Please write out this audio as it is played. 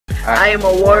I am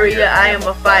a warrior, I am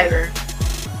a fighter.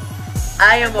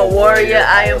 I am a warrior,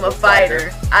 I am a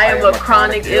fighter. I am a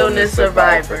chronic illness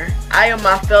survivor. I am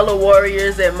my fellow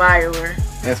warriors' admirer.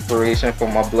 Inspiration for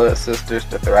my blood sisters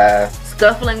to thrive.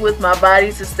 Scuffling with my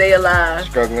body to stay alive.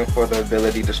 Struggling for the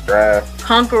ability to strive.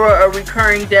 Conqueror a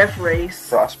recurring death race.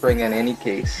 Prospering in any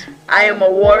case. I am a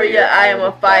warrior, I am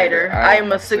a fighter. I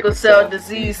am a sickle cell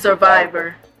disease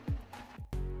survivor.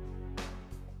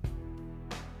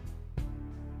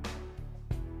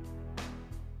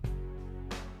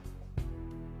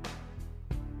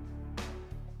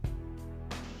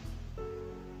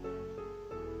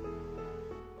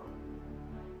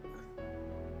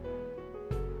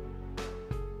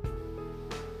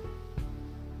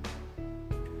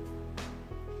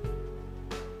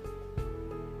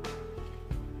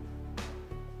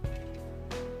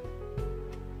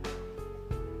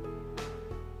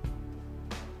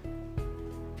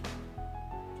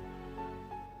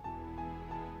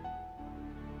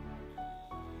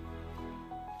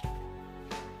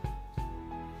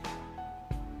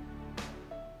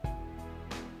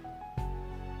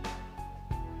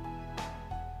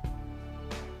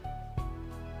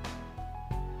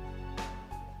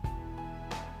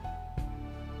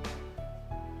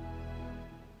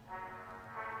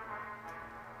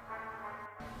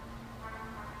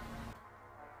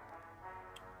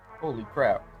 Holy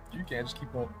crap. You can't just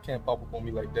can't pop up on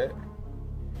me like that.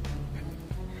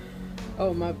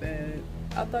 Oh, my bad.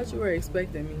 I thought you were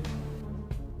expecting me.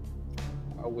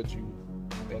 Why would you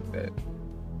think that?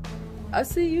 I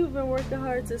see you've been working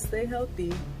hard to stay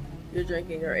healthy. You're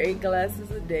drinking your 8 glasses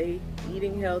a day,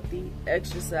 eating healthy,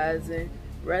 exercising,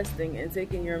 resting, and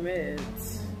taking your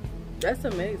meds. That's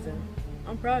amazing.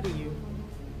 I'm proud of you.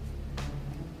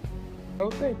 Oh,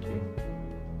 thank you.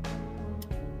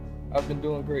 I've been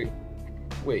doing great.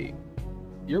 Wait,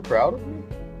 you're proud of me?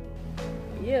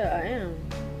 Yeah, I am.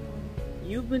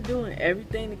 You've been doing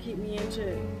everything to keep me in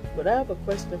check, but I have a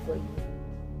question for you.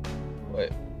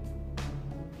 What?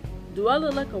 Do I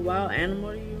look like a wild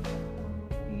animal to you?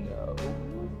 No.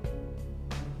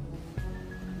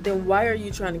 Then why are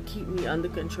you trying to keep me under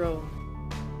control?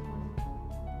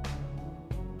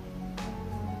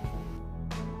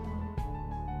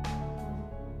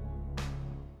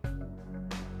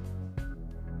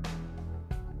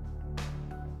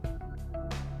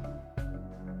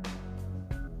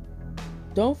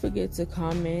 Don't forget to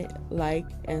comment, like,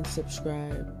 and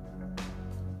subscribe.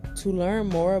 To learn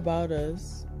more about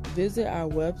us, visit our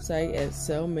website at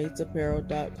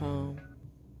cellmatesapparel.com.